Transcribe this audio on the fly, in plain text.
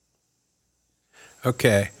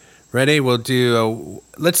Okay. Ready? Let's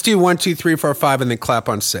do 1, 2, 3, 4, 5, and then clap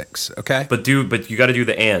on 6. Okay. But you got to do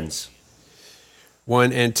the ands.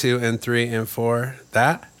 1 and 2 and 3 and 4.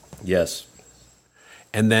 That. Yes.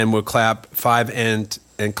 And then we'll clap 5 and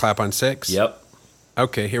clap on 6. Yep.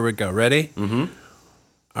 Okay. Here we go. Ready? Mm-hmm.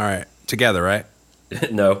 All right. Together, right?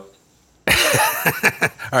 No. All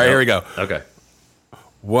right. Here we go. Okay.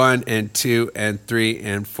 1 and 2 and 3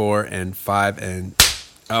 and 4 and 5 and.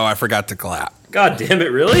 Oh, I forgot to clap. God damn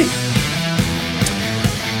it! Really?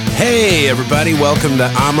 Hey, everybody. Welcome to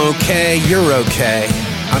I'm Okay, You're Okay.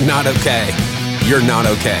 I'm not okay. You're not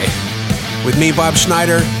okay. With me, Bob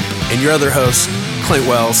Schneider, and your other host, Clint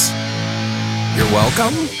Wells. You're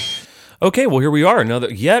welcome. Okay, well, here we are.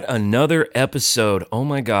 Yet another episode. Oh,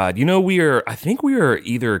 my God. You know, I think we are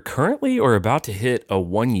either currently or about to hit a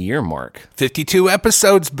 1-year mark. 52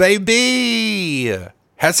 episodes, baby.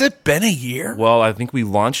 Has it been a year? Well, I think we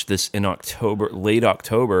launched this in late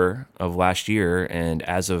October of last year, and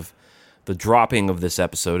as of the dropping of this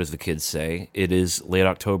episode, as the kids say, it is late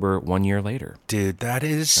October, 1 year later. Dude, that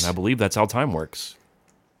is... And I believe that's how time works.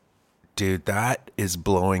 Dude, that is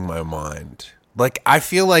blowing my mind. I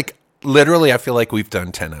feel like we've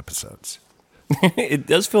done 10 episodes. It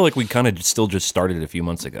does feel like we kind of still just started a few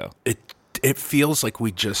months ago. It feels like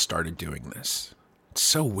we just started doing this. It's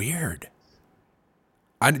so weird.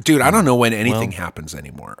 I don't know when anything happens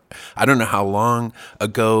anymore. I don't know how long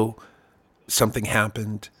ago something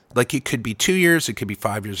happened. It could be 2 years, it could be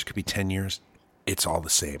 5 years, it could be 10 years. It's all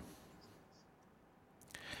the same.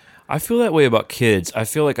 I feel that way about kids. I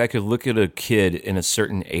feel like I could look at a kid in a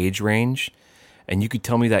certain age range, and you could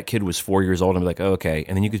tell me that kid was 4 years old, and I'd be like, oh, okay.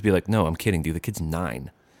 And then you could be like, no, I'm kidding, dude. The kid's 9.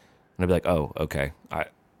 And I'd be like, oh, okay.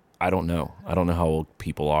 I don't know. I don't know how old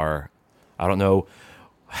people are. I don't know.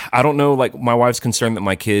 My wife's concerned that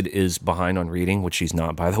my kid is behind on reading, which she's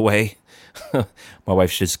not, by the way. My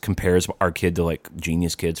wife just compares our kid to,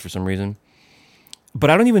 genius kids for some reason. But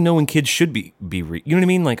I don't even know when kids should be you know what I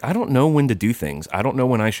mean? I don't know when to do things. I don't know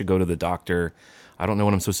when I should go to the doctor. I don't know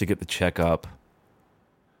when I'm supposed to get the checkup.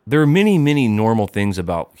 There are many, many normal things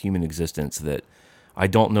about human existence that I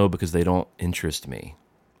don't know because they don't interest me.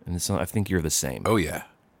 And I think you're the same. Oh, yeah.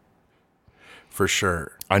 For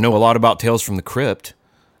sure. I know a lot about Tales from the Crypt.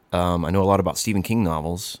 I know a lot about Stephen King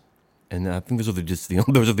novels, and I think those are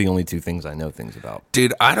the only two things I know things about.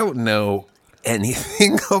 Dude, I don't know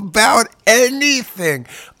anything about anything.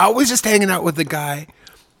 I was just hanging out with a guy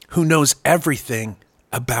who knows everything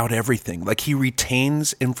about everything. He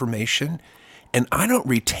retains information, and I don't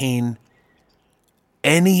retain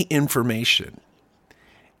any information.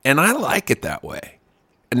 And I like it that way.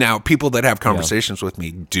 Now, people that have conversations with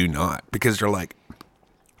me do not, because they're like,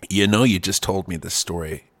 you just told me this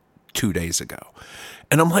story 2 days ago.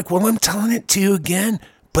 And I'm like, well, I'm telling it to you again,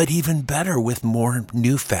 but even better with more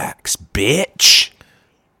new facts, bitch.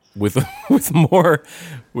 With more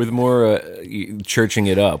churching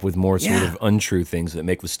it up, with more sort of untrue things that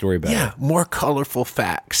make the story better. Yeah, more colorful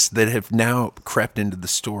facts that have now crept into the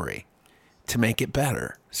story to make it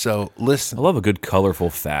better. So listen. I love a good colorful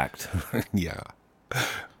fact. Yeah.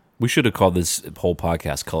 We should have called this whole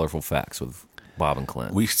podcast Colorful Facts with Bob and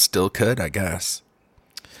Clint. We still could, I guess.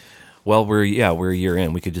 Well, we're a year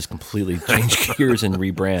in. We could just completely change gears and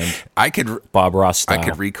rebrand. Bob Ross style. I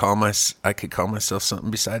could call myself something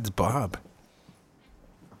besides Bob.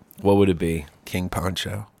 What would it be? King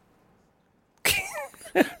Pancho.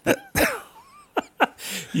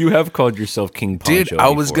 You have called yourself King Pancho. Dude, I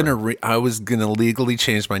was gonna legally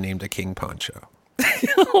change my name to King Pancho.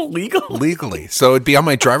 Legally? So it'd be on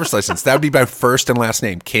my driver's license. That would be my first and last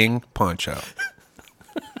name, King Pancho.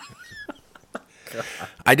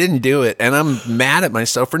 I didn't do it, and I'm mad at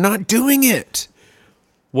myself for not doing it.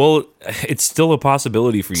 Well, it's still a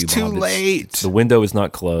possibility for you, It's Bob. too late. The window is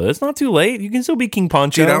not closed. It's not too late. You can still be King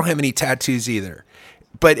Pancho. Dude, I don't have any tattoos either.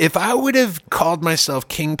 But if I would have called myself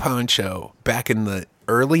King Pancho back in the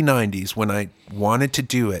early 90s when I wanted to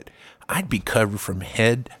do it, I'd be covered from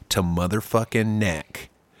head to motherfucking neck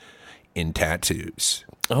in tattoos.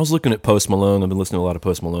 I was looking at Post Malone. I've been listening to a lot of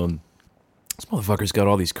Post Malone. This motherfucker's got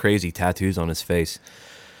all these crazy tattoos on his face.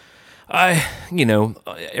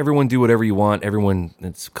 Everyone do whatever you want.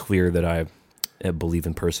 It's clear that I believe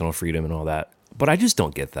in personal freedom and all that. But I just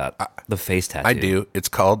don't get that. The face tattoo. I do. It's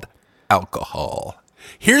called alcohol.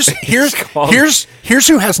 Here's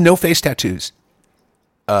who has no face tattoos.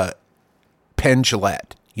 Penn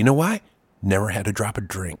Jillette. You know why? Never had a drop of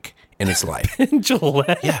drink in his life. Penn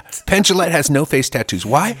Jillette? Yeah. Penn Jillette has no face tattoos.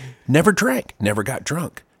 Why? Never drank. Never got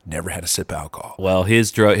drunk. Never had a sip of alcohol. Well,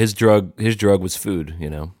 his drug was food,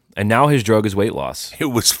 And now his drug is weight loss. It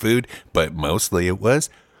was food, but mostly it was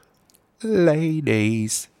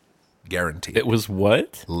ladies. Guaranteed. It was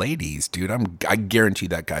what? Ladies, dude. I guarantee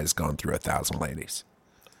that guy's gone through 1,000 ladies.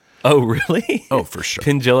 Oh, really? Oh, for sure.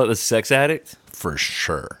 Pin Gillette, the sex addict? For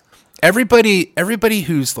sure. Everybody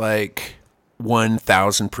who's like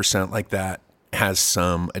 1,000% like that has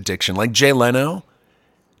some addiction. Like Jay Leno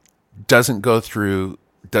doesn't,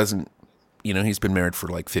 he's been married for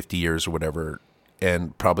like 50 years or whatever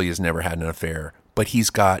and probably has never had an affair, but he's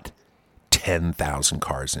got 10,000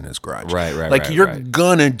 cars in his garage. Right. Like you're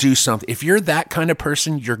gonna do something. If you're that kind of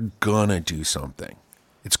person, you're gonna do something.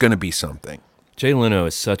 It's gonna be something. Jay Leno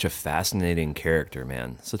is such a fascinating character,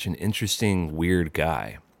 man. Such an interesting, weird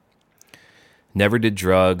guy. Never did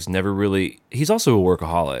drugs, never really... He's also a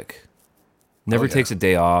workaholic. Never takes a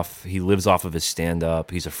day off. He lives off of his stand-up.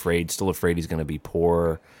 He's still afraid he's going to be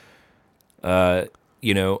poor. When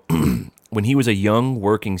he was a young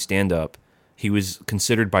working stand-up, he was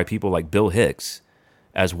considered by people like Bill Hicks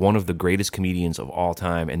as one of the greatest comedians of all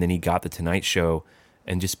time. And then he got The Tonight Show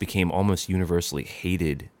and just became almost universally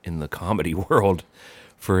hated in the comedy world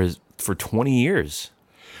for 20 years.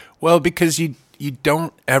 Well, because you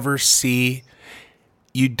don't ever see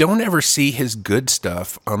his good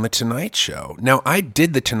stuff on The Tonight Show. Now, I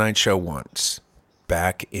did The Tonight Show once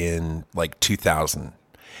back in like 2000,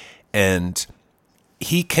 and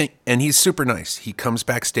he's super nice. He comes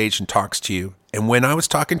backstage and talks to you. And when I was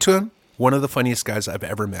talking to him, one of the funniest guys I've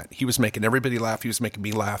ever met. He was making everybody laugh. He was making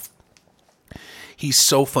me laugh. He's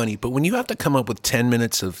so funny. But when you have to come up with 10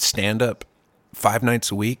 minutes of stand-up 5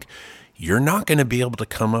 nights a week, you're not going to be able to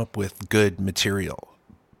come up with good material.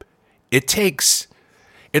 It's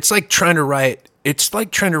like trying to write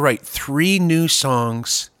 3 new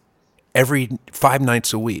songs every 5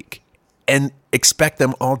 nights a week and expect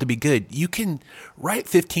them all to be good. You can write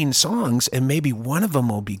 15 songs and maybe one of them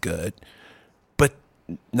will be good, but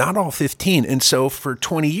not all 15. And so for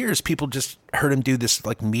 20 years, people just heard him do this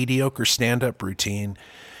like mediocre stand-up routine.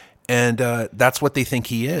 And that's what they think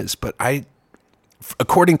he is. But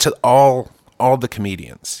according to all the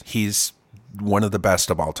comedians, he's one of the best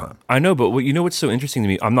of all time. I know, but what's so interesting to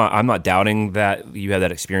me? I'm not doubting that you had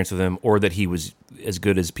that experience with him or that he was as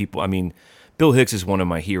good as people. I mean, Bill Hicks is one of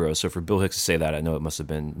my heroes, so for Bill Hicks to say that, I know it must have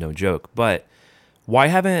been no joke. But why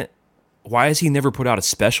has he never put out a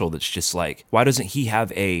special that's just like? Why doesn't he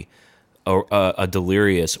have a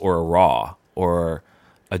Delirious or a Raw or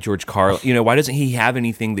a George Carlin? Why doesn't he have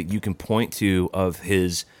anything that you can point to of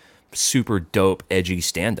his super dope, edgy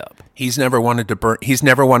stand-up? He's never wanted to burn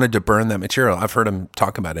that material. I've heard him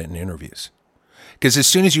talk about it in interviews. Because as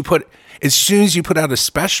soon as you put out a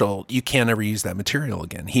special, you can't ever use that material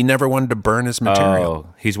again. He never wanted to burn his material.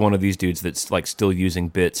 Oh, he's one of these dudes that's like still using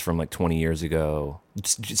bits from like 20 years ago.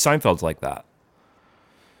 Seinfeld's like that.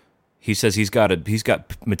 He says he's got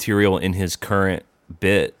material in his current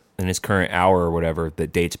bit, in his current hour or whatever,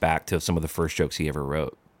 that dates back to some of the first jokes he ever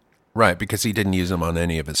wrote. Right, because he didn't use them on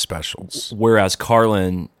any of his specials. Whereas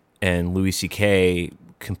Carlin and Louis C.K.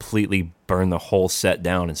 completely burn the whole set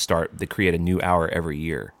down and they create a new hour every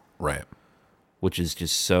year. Right. Which is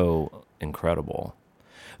just so incredible.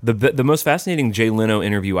 The most fascinating Jay Leno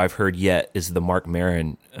interview I've heard yet is the Marc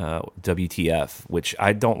Maron WTF, which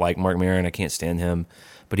I don't like Marc Maron. I can't stand him,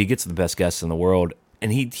 but he gets the best guests in the world.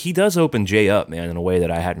 And he does open Jay up, man, in a way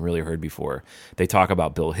that I hadn't really heard before. They talk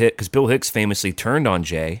about Bill Hicks, because Bill Hicks famously turned on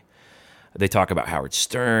Jay. They talk about Howard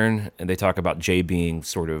Stern, and they talk about Jay being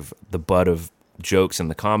sort of the butt of jokes in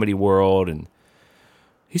the comedy world, and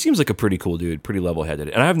he seems like a pretty cool dude, pretty level-headed.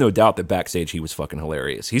 And I have no doubt that backstage he was fucking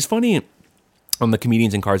hilarious. He's funny on the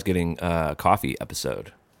Comedians in Cars Getting Coffee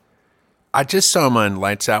episode. I just saw him on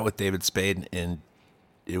Lights Out with David Spade, and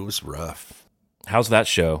it was rough. How's that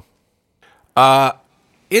show?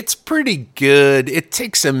 It's pretty good. It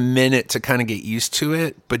takes a minute to kind of get used to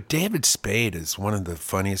it, but David Spade is one of the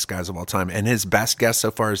funniest guys of all time, and his best guest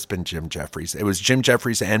so far has been Jim Jeffries. It was Jim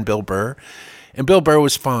Jeffries and Bill Burr, and Bill Burr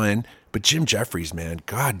was fine, but Jim Jeffries, man,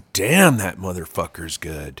 god damn, that motherfucker's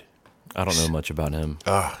good. I don't know much about him.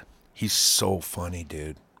 He's so funny,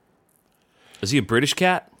 dude. Is he a British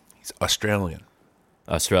cat? He's Australian.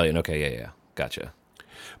 Australian, okay, yeah, gotcha.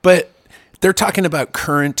 But they're talking about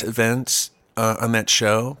current events on that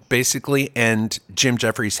show, basically, and Jim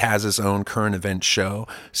Jeffries has his own current event show,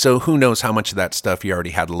 so who knows how much of that stuff he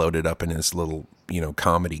already had loaded up in his little,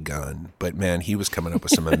 comedy gun. But man, he was coming up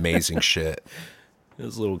with some amazing shit.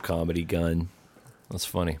 His little comedy gun. That's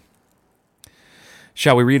funny.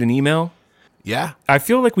 Shall we read an email? Yeah. I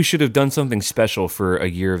feel like we should have done something special for a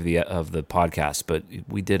year of the podcast, but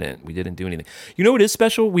we didn't. We didn't do anything. You know what is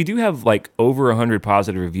special? We do have like over 100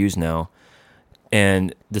 positive reviews now.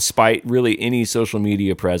 And despite really any social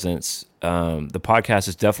media presence, the podcast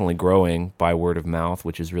is definitely growing by word of mouth,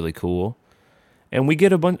 which is really cool. And we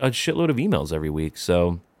get a shitload of emails every week.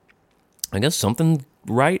 So I guess something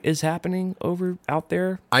right is happening out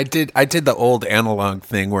there. I did the old analog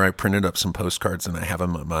thing where I printed up some postcards and I have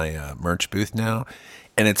them at my merch booth now.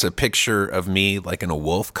 And it's a picture of me like in a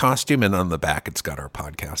wolf costume, and on the back it's got our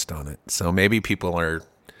podcast on it. So maybe people are,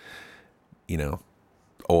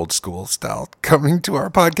 old school style coming to our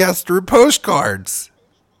podcast through postcards.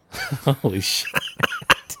 Holy shit.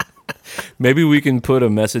 Maybe we can put a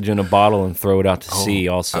message in a bottle and throw it out to sea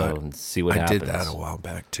also and see what happens. I did that a while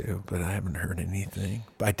back too, but I haven't heard anything.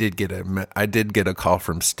 I did get a call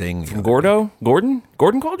from Sting. From Gordo? Gordon?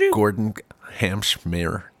 Gordon called you? Gordon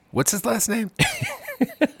Hamschmier. What's his last name?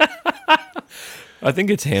 I think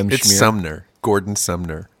it's Hamschmier. It's Sumner. Gordon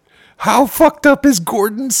Sumner. How fucked up is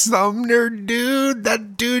Gordon Sumner, dude?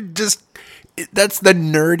 That dude that's the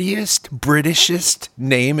nerdiest, Britishest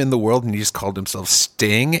name in the world, and he just called himself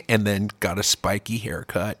Sting and then got a spiky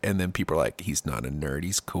haircut, and then people are like, he's not a nerd,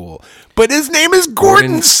 he's cool. But his name is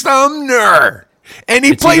Gordon Sumner, and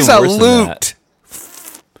he plays a lute.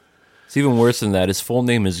 It's even worse than that. His full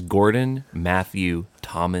name is Gordon Matthew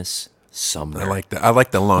Thomas Sumner. I like that. I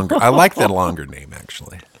like the longer name,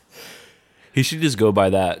 actually. He should just go by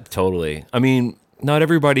that, totally. I mean, not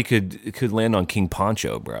everybody could land on King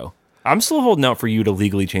Pancho, bro. I'm still holding out for you to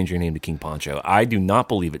legally change your name to King Pancho. I do not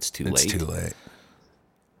believe it's too late. It's too late.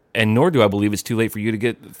 And nor do I believe it's too late for you to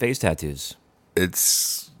get face tattoos.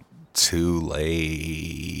 It's too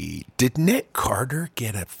late. Did Nick Carter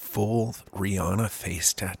get a full Rihanna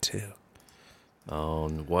face tattoo? Oh,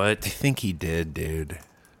 what? I think he did, dude.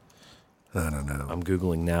 I don't know. I'm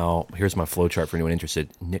Googling now. Here's my flowchart for anyone interested.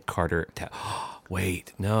 Nick Carter.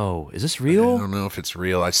 Wait, no. Is this real? I don't know if it's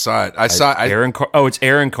real. I saw it. It's Aaron Carter.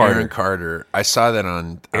 Aaron Carter. I saw that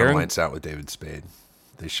on Lights Out with David Spade.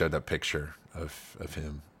 They showed that picture of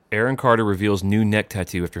him. Aaron Carter reveals new neck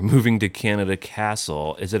tattoo after moving to Canada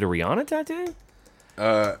Castle. Is it a Rihanna tattoo?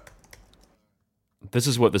 This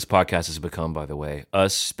is what this podcast has become, by the way.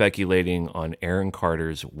 Us speculating on Aaron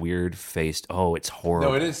Carter's weird-faced... Oh, it's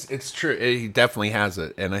horrible. No, it is. It's true. He definitely has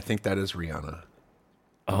it, and I think that is Rihanna.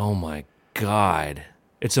 Oh, my God.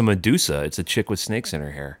 It's a Medusa. It's a chick with snakes in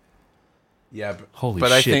her hair. Yeah, Holy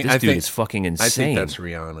shit, this dude is fucking insane. I think that's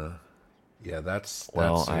Rihanna. Yeah, that's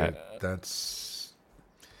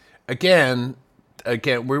Again,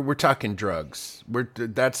 we're talking drugs.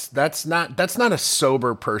 That's not a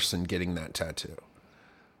sober person getting that tattoo.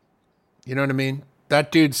 You know what I mean?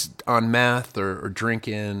 That dude's on meth or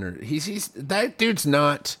drinking, or that dude's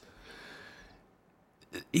not.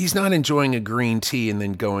 He's not enjoying a green tea and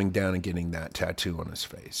then going down and getting that tattoo on his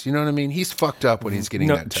face. You know what I mean? He's fucked up when he's getting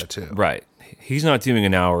that tattoo. Right. He's not doing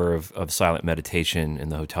an hour of silent meditation in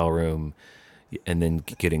the hotel room and then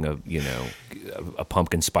getting a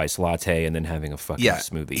pumpkin spice latte and then having a fucking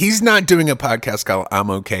smoothie. He's not doing a podcast called I'm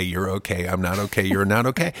okay, you're okay, I'm not okay, you're not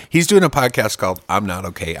okay. He's doing a podcast called I'm not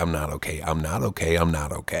okay, I'm not okay, I'm not okay, I'm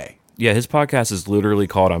not okay. Yeah, his podcast is literally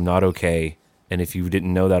called I'm Not Okay. And if you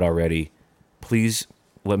didn't know that already, please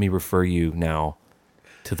let me refer you now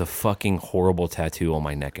to the fucking horrible tattoo on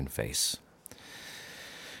my neck and face.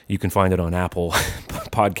 You can find it on Apple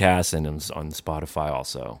Podcasts and on Spotify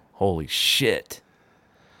also. Holy shit.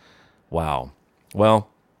 Wow. Well,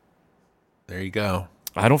 there you go.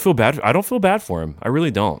 I don't feel bad. I don't feel bad for him. I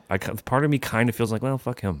really don't. Part of me kind of feels like, well,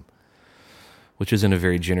 fuck him. Which isn't a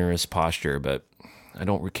very generous posture, but I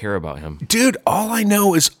don't care about him. Dude, all I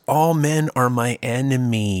know is all men are my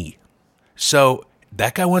enemy. So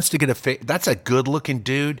that guy wants to get a face. That's a good-looking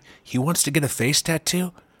dude. He wants to get a face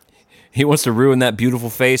tattoo. He wants to ruin that beautiful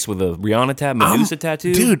face with a Rihanna Medusa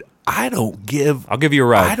tattoo. Dude, I'll give you a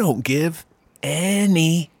ride. I don't give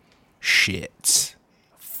any shits.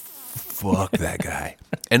 Fuck that guy.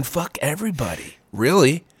 And fuck everybody.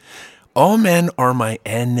 Really. All men are my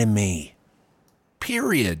enemy.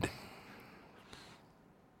 Period.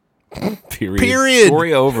 Period.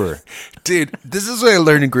 Story over. Dude, this is what I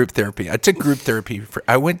learned in group therapy. I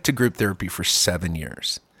went to group therapy for 7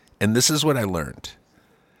 years. And this is what I learned.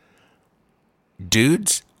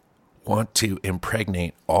 Dudes want to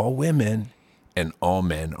impregnate all women, and all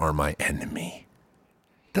men are my enemy.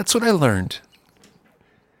 That's what I learned.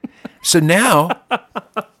 So now,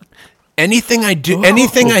 anything I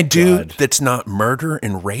do that's not murder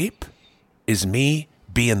and rape is me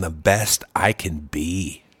being the best I can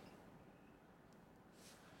be.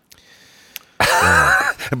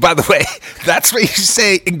 By the way, that's what you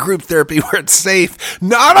say in group therapy where it's safe.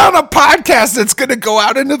 Not on a podcast that's going to go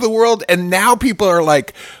out into the world. And now people are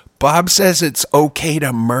like, Bob says it's okay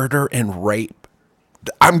to murder and rape.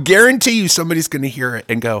 I'm guarantee you somebody's going to hear it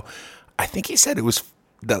and go, I think he said it was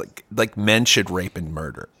that, like men should rape and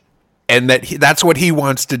murder. And that's what he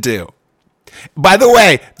wants to do. By the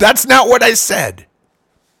way, that's not what I said.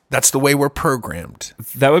 That's the way we're programmed.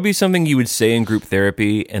 That would be something you would say in group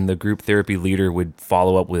therapy, and the group therapy leader would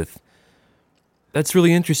follow up with, "That's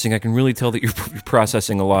really interesting. I can really tell that you're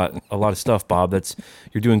processing a lot of stuff, Bob.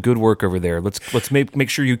 You're doing good work over there. Let's make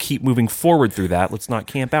sure you keep moving forward through that. Let's not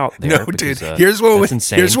camp out there." No, because, dude. Here's what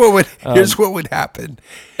would happen.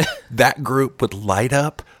 That group would light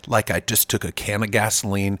up like I just took a can of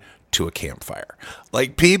gasoline to a campfire.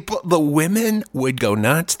 Like the women would go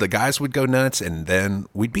nuts, the guys would go nuts, and then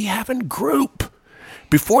we'd be having group.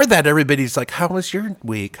 Before that, everybody's like, "How was your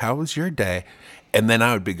week? How was your day?" And then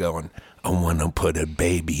I would be going, "I want to put a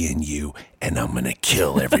baby in you, and I'm going to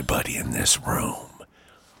kill everybody in this room."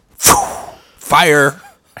 Fire.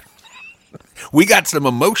 We got some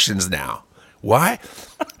emotions now. Why?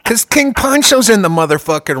 Because King Pancho's in the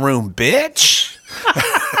motherfucking room, bitch.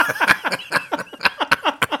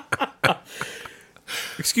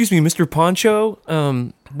 Excuse me, Mr. Pancho?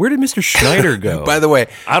 Where did Mr. Schneider go? By the way,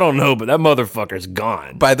 I don't know, but that motherfucker's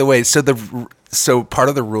gone. By the way, so part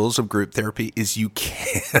of the rules of group therapy is you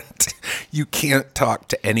can't talk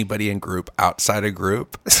to anybody in group outside of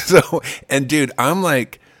group. So, and dude, I'm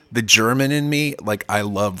like the German in me, like I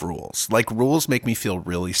love rules. Like rules make me feel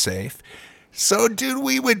really safe. So, dude,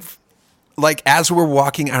 we would, like, as we're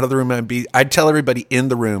walking out of the room, I'd tell everybody in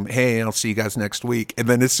the room, "Hey, I'll see you guys next week." And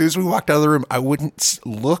then as soon as we walked out of the room, I wouldn't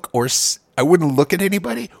look at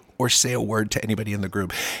anybody or say a word to anybody in the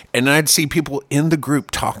group. And I'd see people in the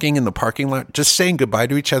group talking in the parking lot, just saying goodbye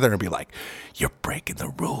to each other, and I'd be like, "You're breaking the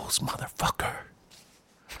rules, motherfucker."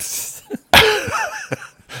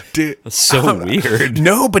 Dude, that's so weird.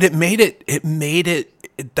 No, but it made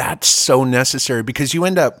it that's so necessary, because you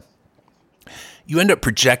end up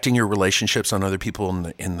projecting your relationships on other people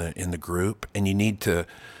in the group, and you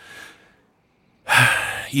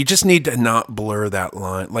just need to not blur that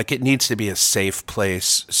line. Like, it needs to be a safe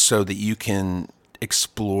place so that you can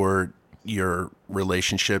explore your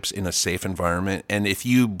relationships in a safe environment. And if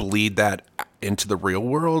you bleed that into the real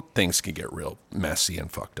world, things can get real messy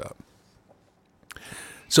and fucked up.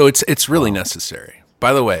 So it's really necessary.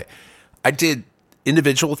 By the way, I did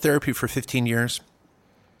individual therapy for 15 years,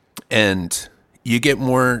 and you get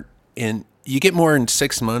more in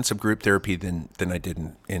 6 months of group therapy than I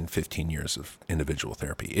did in 15 years of individual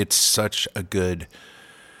therapy. It's such a good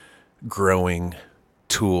growing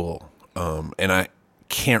tool, and I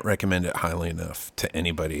can't recommend it highly enough to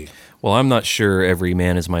anybody. Well, I'm not sure every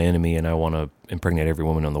man is my enemy, and I want to impregnate every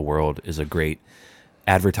woman in the world is a great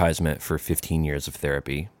advertisement for 15 years of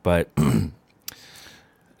therapy, but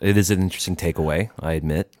it is an interesting takeaway, I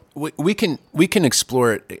admit. We can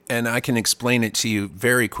explore it, and I can explain it to you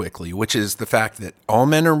very quickly, which is the fact that all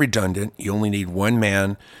men are redundant. You only need one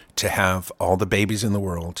man to have all the babies in the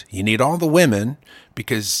world. You need all the women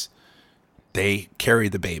because they carry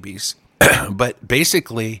the babies. But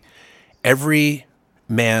basically, every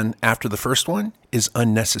man after the first one is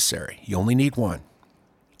unnecessary. You only need one.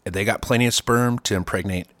 They got plenty of sperm to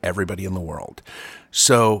impregnate everybody in the world.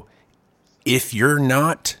 So if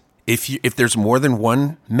there's more than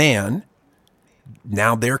one man,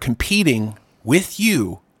 now they're competing with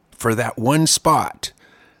you for that one spot,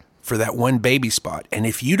 for that one baby spot. And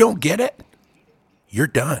if you don't get it, you're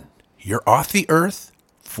done. You're off the earth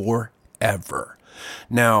forever.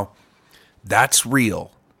 Our that's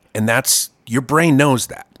real. And your brain knows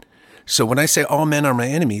that. So when I say all men are my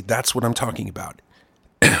enemy, that's what I'm talking about.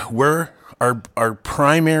 Our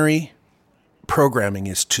primary programming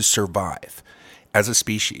is to survive as a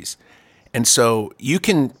species. And so you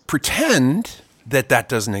can pretend that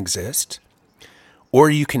doesn't exist, or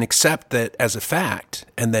you can accept that as a fact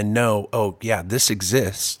and then know, oh yeah, this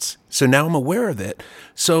exists. So now I'm aware of it.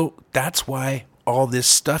 So that's why all this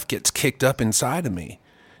stuff gets kicked up inside of me.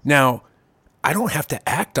 Now, I don't have to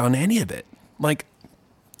act on any of it. Like,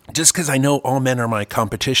 just because I know all men are my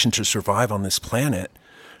competition to survive on this planet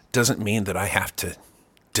doesn't mean that I have to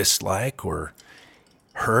dislike or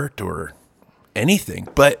hurt or anything.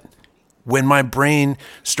 But when my brain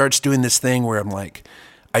starts doing this thing where I'm like,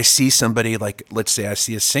 I see somebody like, let's say I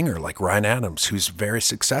see a singer like Ryan Adams who's very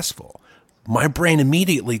successful. My brain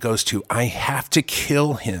immediately goes to, I have to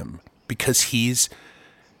kill him because he's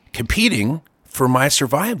competing for my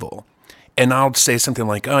survival. And I'll say something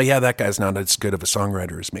like, oh yeah, that guy's not as good of a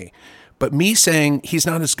songwriter as me. But me saying he's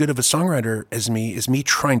not as good of a songwriter as me is me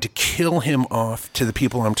trying to kill him off to the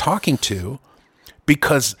people I'm talking to,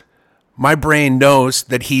 because my brain knows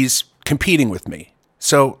that he's competing with me.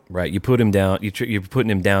 So Right, you put him down. You're putting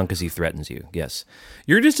him down because he threatens you. Yes,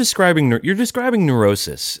 you're describing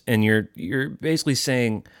neurosis, and you're basically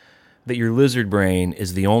saying that your lizard brain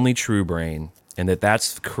is the only true brain, and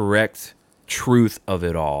that's the correct truth of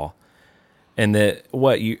it all, and that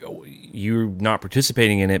you're not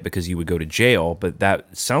participating in it because you would go to jail. But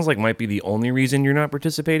that sounds like might be the only reason you're not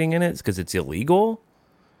participating in it, is because it's illegal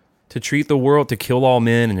to treat the world, to kill all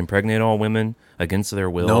men and impregnate all women against their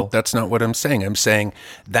will. no, that's not what I'm saying. I'm saying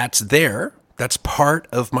that's there. That's part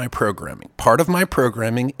of my programming. Part of my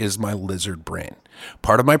programming is my lizard brain.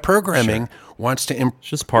 Part of my programming wants to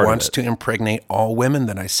just part of wants it. to impregnate all women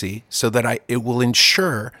that I see, so that it will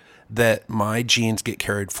ensure that my genes get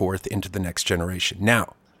carried forth into the next generation.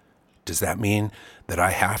 Now, does that mean that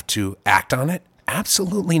I have to act on it?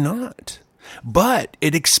 Absolutely not. But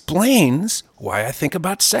it explains why I think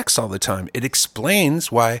about sex all the time. It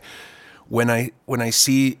explains why when I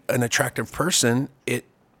see an attractive person, it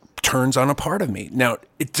turns on a part of me. Now,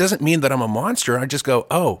 it doesn't mean that I'm a monster. I just go,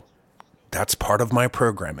 oh, that's part of my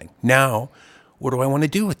programming. Now, what do I want to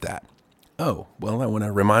do with that? Oh, well, I want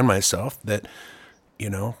to remind myself that,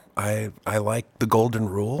 I like the golden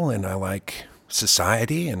rule, and I like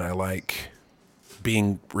society, and I like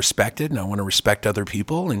being respected, and I want to respect other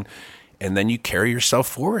people, and then you carry yourself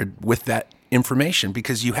forward with that information,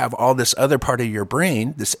 because you have all this other part of your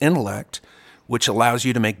brain, this intellect, which allows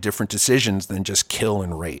you to make different decisions than just kill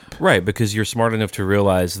and rape. Right, because you're smart enough to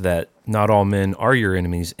realize that not all men are your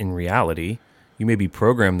enemies in reality. You may be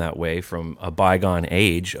programmed that way from a bygone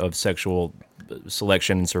age of sexual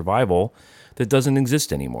selection and survival that doesn't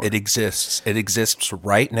exist anymore. It exists. It exists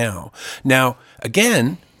right now. Now,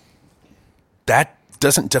 again, that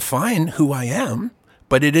doesn't define who I am,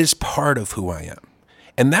 but it is part of who I am.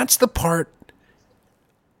 And that's the part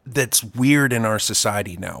that's weird in our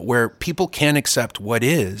society now, where people can't accept what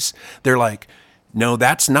is. They're like, no,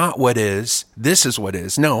 that's not what is. This is what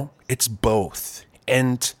is. No, it's both.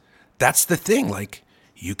 And that's the thing. Like,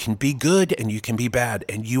 you can be good and you can be bad,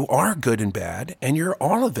 and you are good and bad, and you're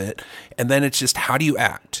all of it. And then it's just, how do you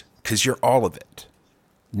act? Because you're all of it.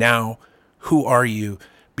 Now, who are you?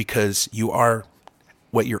 Because you are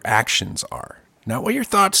what your actions are. Not what your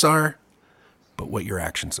thoughts are, but what your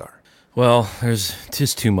actions are. Well, there's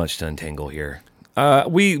just too much to untangle here.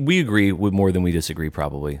 We agree with more than we disagree,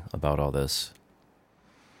 probably, about all this.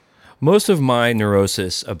 Most of my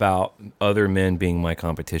neurosis about other men being my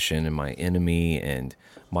competition and my enemy, and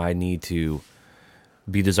my need to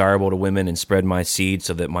be desirable to women and spread my seed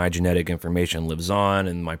so that my genetic information lives on,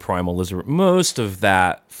 and my primal lizard, most of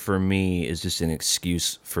that for me is just an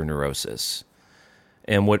excuse for neurosis.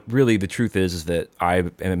 And what really the truth is that I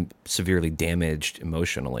am severely damaged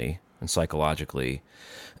emotionally and psychologically,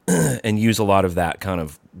 and use a lot of that kind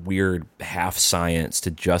of weird half science to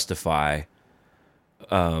justify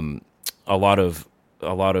a lot of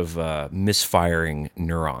misfiring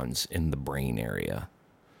neurons in the brain area.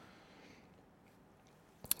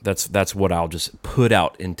 That's what I'll just put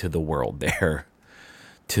out into the world there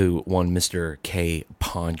to one Mr. K.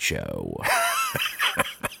 Pancho.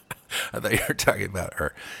 I thought you were talking about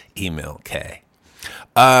her email, K.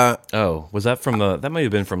 Oh, was that from that might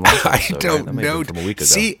have been from last episode, I don't right? That might have know. been from a week ago.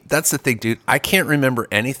 See, that's the thing, dude. I can't remember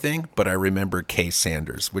anything, but I remember K.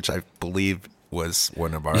 Sanders, which I believe was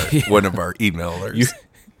one of our emailers.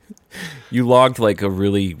 You logged like a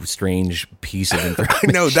really strange piece of information.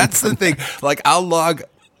 I know, that's the thing. Like, I'll log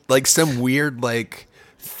like some weird like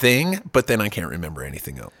thing, but then I can't remember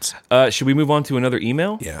anything else. Should we move on to another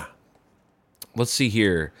email? Yeah. Let's see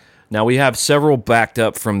here. Now we have several backed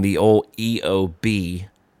up from the old EOB.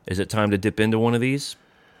 Is it time to dip into one of these?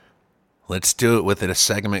 Let's do it with a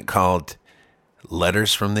segment called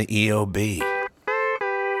Letters from the EOB.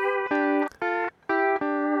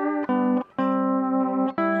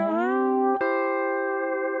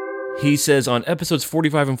 He says on episodes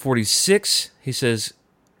 45 and 46, he says,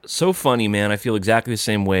 so funny, man. I feel exactly the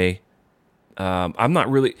same way. I'm not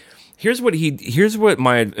really... Here's what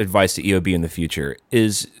my advice to EOB in the future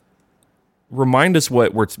is: remind us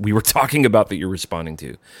what we were talking about that you're responding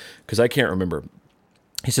to, because I can't remember.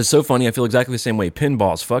 He says, so funny, I feel exactly the same way.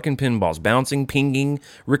 Pinballs, fucking pinballs, bouncing, pinging,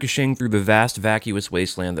 ricocheting through the vast, vacuous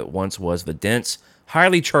wasteland that once was the dense,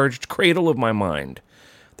 highly charged cradle of my mind.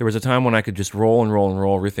 There was a time when I could just roll and roll and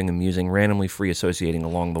roll, riffing and musing, randomly free associating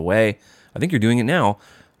along the way. I think you're doing it now.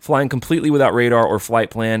 Flying completely without radar or flight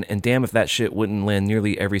plan, and damn if that shit wouldn't land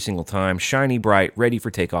nearly every single time. Shiny, bright, ready for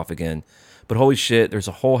takeoff again. But holy shit, there's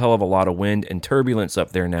a whole hell of a lot of wind and turbulence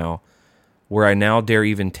up there now, where I now dare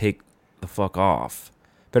even take the fuck off.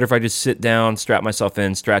 Better if I just sit down, strap myself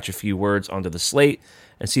in, scratch a few words onto the slate,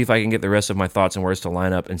 and see if I can get the rest of my thoughts and words to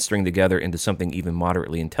line up and string together into something even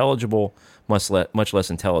moderately intelligible, much less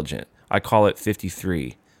intelligent. I call it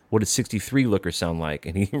 53. What does 63 look or sound like?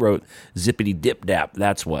 And he wrote, zippity dip dap,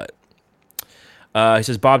 that's what. He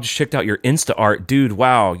says, Bob, just checked out your Insta art. Dude,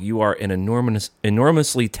 wow, you are an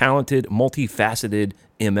enormously talented, multifaceted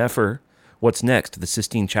MFer. What's next? The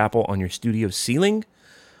Sistine Chapel on your studio ceiling?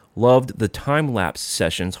 Loved the time-lapse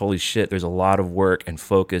sessions. Holy shit, there's a lot of work and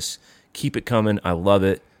focus. Keep it coming. I love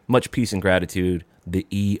it. Much peace and gratitude. The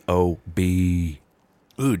EOB.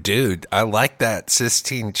 Ooh, dude, I like that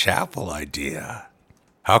Sistine Chapel idea.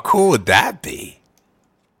 How cool would that be?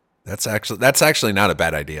 That's actually not a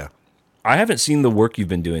bad idea. I haven't seen the work you've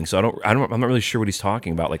been doing, so I'm not really sure what he's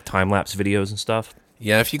talking about, like time-lapse videos and stuff.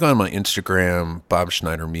 Yeah, if you go on my Instagram, Bob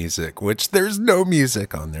Schneider Music, which there's no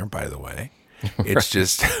music on there, by the way. It's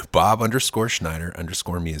just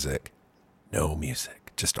Bob_Schneider_music. No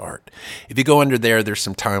music, just art. If you go under there, there's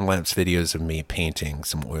some time-lapse videos of me painting,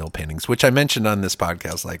 some oil paintings, which I mentioned on this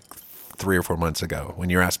podcast like 3 or 4 months ago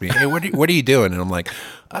when you asked me, hey, what are you doing? And I'm like,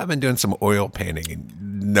 I've been doing some oil painting,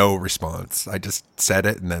 and no response. I just said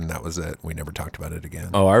it, and then that was it. We never talked about it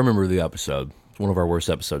again. Oh, I remember the episode. It's one of our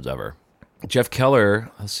worst episodes ever. Jeff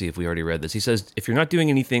Keller, let's see if we already read this. He says, if you're not doing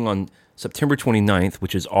anything on September 29th,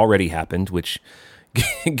 which has already happened, which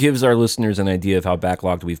gives our listeners an idea of how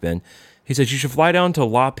backlogged we've been, he says you should fly down to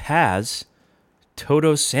La Paz,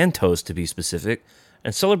 Todos Santos to be specific,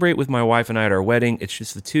 and celebrate with my wife and I at our wedding. It's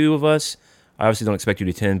just the two of us. I obviously don't expect you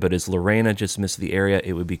to attend, but as Lorena just missed the area,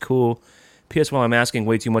 it would be cool. P.S. While I'm asking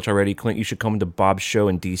way too much already, Clint, you should come to Bob's show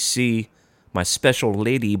in D.C. My special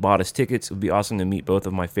lady bought us tickets. It would be awesome to meet both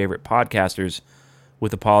of my favorite podcasters.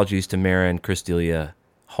 With apologies to Mara and Chrisdelia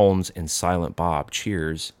Holmes and Silent Bob.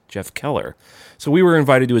 Cheers, Jeff Keller. So we were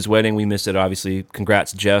invited to his wedding. We missed it, obviously.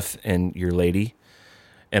 Congrats, Jeff and your lady.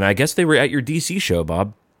 And I guess they were at your D.C. show,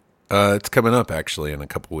 Bob. It's coming up, actually, in a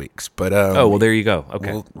couple weeks. But oh, well, there you go.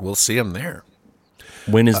 Okay. We'll see them there.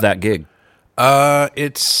 When is that gig?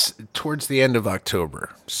 It's towards the end of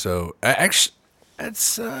October. So, actually,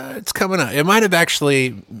 it's coming up. It might have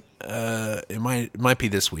actually, it might be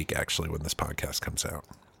this week, actually, when this podcast comes out.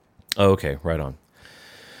 Oh, okay, right on.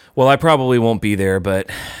 Well, I probably won't be there, but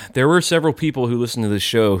there were several people who listened to this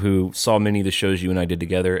show who saw many of the shows you and I did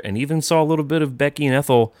together, and even saw a little bit of Becky and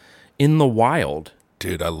Ethel in the wild.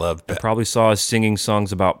 Dude, I love Becky. Probably saw us singing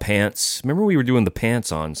songs about pants. Remember we were doing the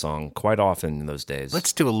Pants On song quite often in those days.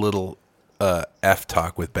 Let's do a little F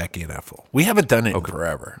talk with Becky and Ethel. We haven't done it in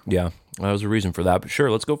forever. Yeah, that was a reason for that, but sure,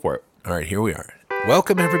 let's go for it. All right, here we are.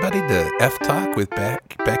 Welcome, everybody, to F Talk with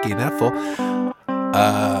Becky and Ethel.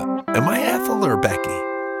 Am I Ethel or Becky?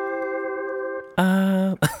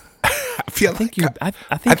 I think you're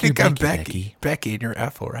Becky. Becky, and you're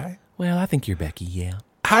Ethel, right? Well, I think you're Becky, yeah.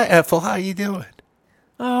 Hi, Ethel. How you doing?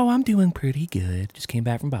 Oh, I'm doing pretty good. Just came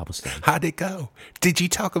back from Bible study. How'd it go? What did you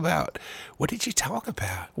talk about?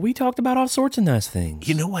 We talked about all sorts of nice things.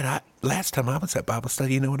 You know what? Last time I was at Bible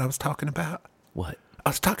study, you know what I was talking about? What? I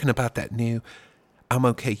was talking about that new I'm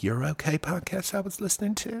Okay, You're Okay podcast I was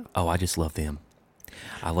listening to. Oh, I just love them.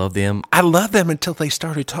 I love them. I love them until they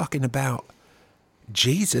started talking about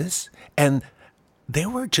Jesus, and they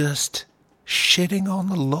were just shitting on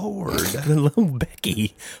the Lord. Hello,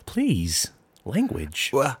 Becky. Please.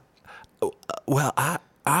 Language. Well,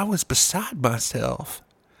 I was beside myself.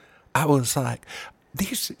 I was like,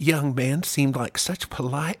 these young men seemed like such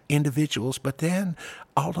polite individuals, but then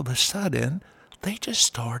all of a sudden, they just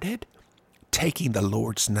started taking the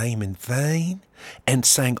Lord's name in vain and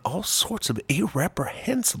saying all sorts of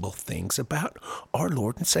irreprehensible things about our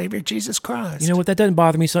Lord and Savior Jesus Christ. You know what? That doesn't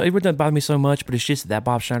bother me so. It doesn't bother me so much, but it's just that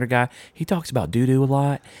Bob Schneider guy. He talks about doo-doo a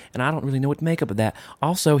lot, and I don't really know what to make up of that.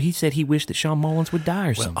 Also, he said he wished that Sean Mullins would die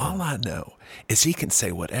or something. Well, all I know is he can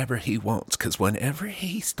say whatever he wants, because whenever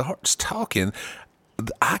he starts talking,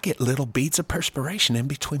 I get little beads of perspiration in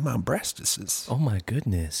between my breastises. Oh, my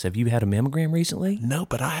goodness. Have you had a mammogram recently? No,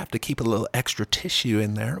 but I have to keep a little extra tissue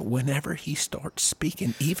in there whenever he starts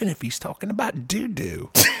speaking, even if he's talking about doo-doo.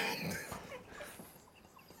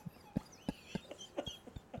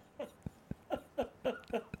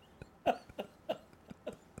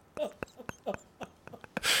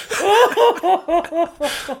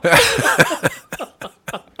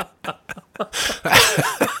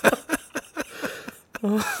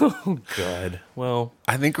 Oh God! Well,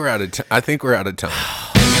 I think we're out of time.